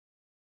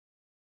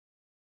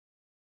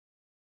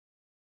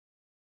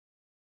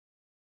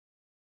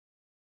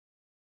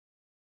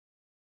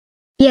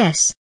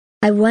Yes.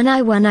 I won.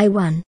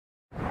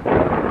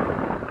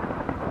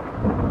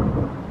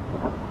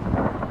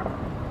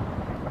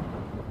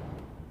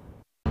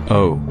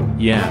 Oh,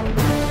 yeah.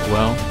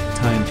 Well,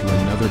 time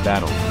to another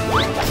battle.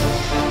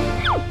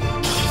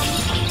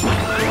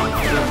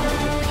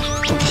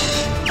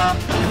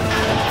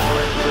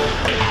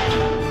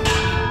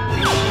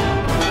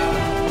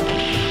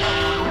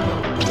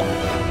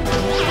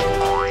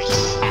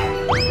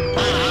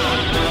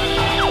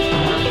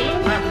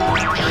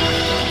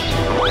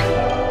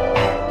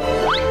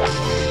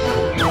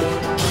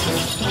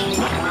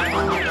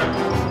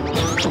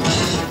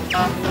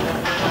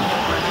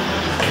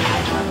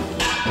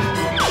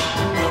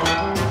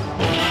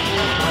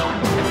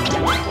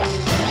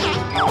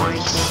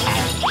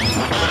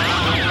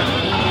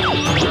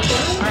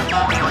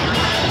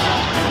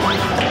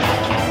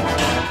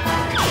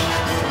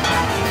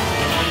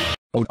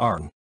 Oh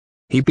darn.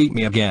 He beat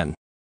me again.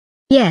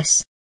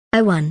 Yes.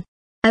 I won.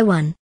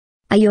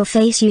 Are your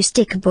face, you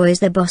Stick Boys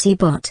the bossy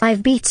bot.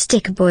 I've beat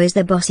Stick Boys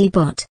the bossy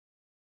bot.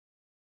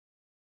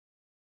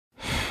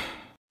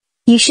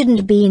 You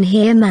shouldn't be in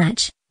here,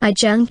 match. I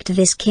junked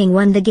this king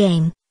won the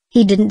game.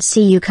 He didn't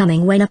see you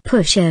coming when I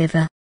push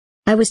over.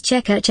 I was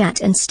checker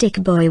chat and Stick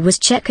Boy was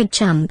checkered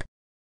chump.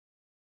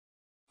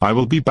 I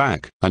will be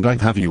back, and I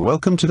have you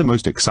welcome to the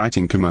most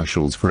exciting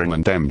commercials for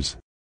M&M's.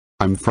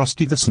 I'm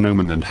Frosty the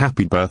Snowman and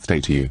happy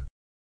birthday to you.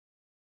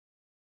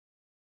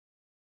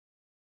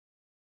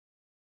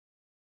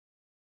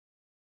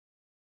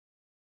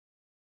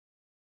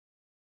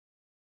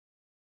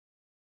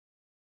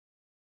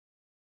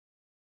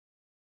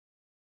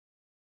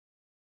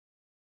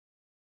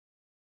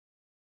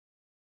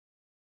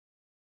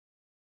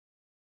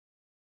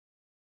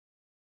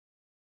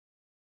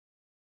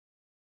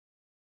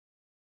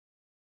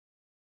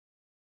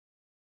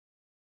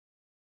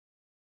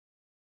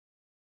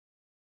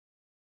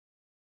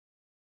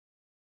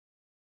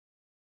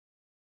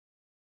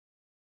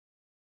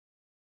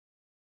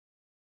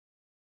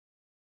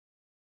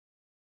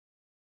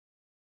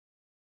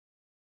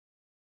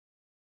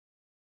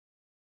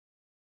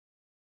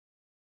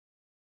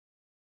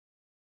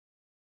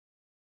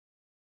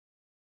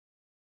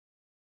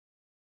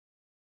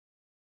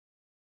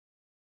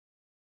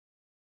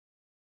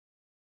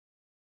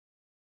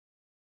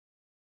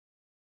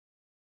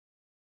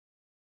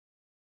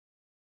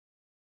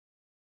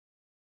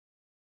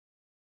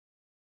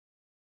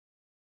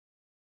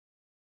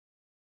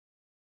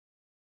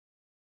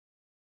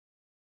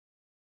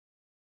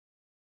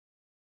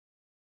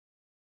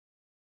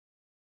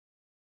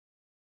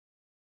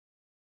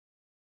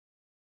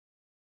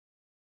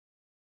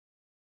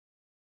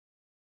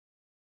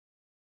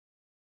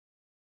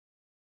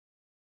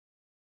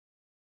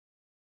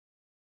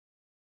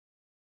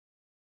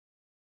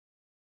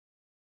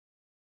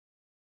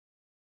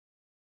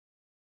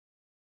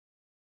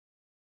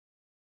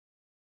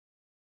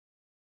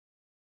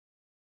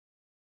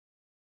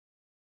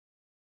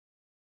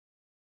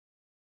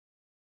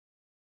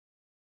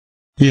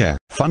 Yeah,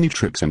 funny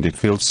tricks and it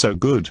feels so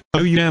good.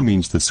 Oh yeah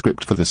means the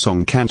script for the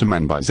song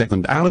Canterman by Zeth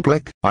and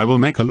Alableck. I will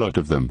make a lot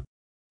of them.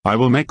 I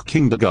will make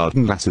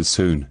kindergarten lasses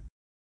soon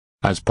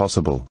as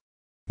possible.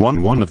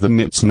 One of the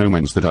knit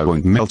snowmans that I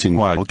won't melting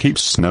while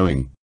keeps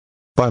snowing.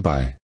 Bye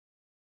bye.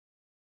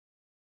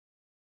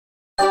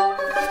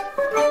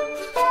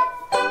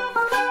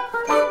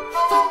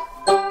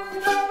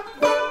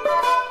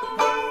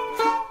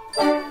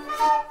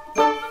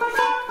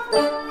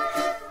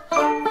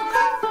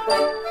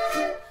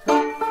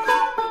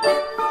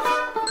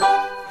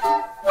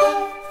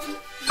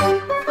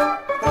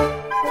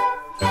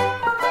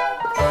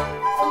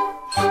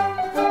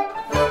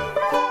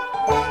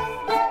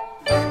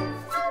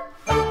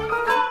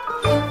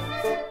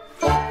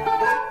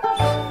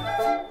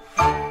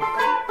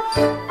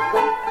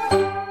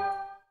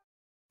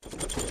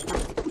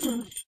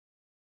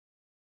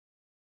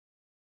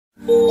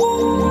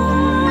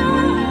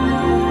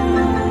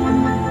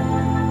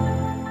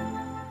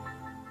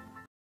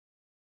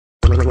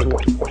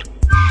 What?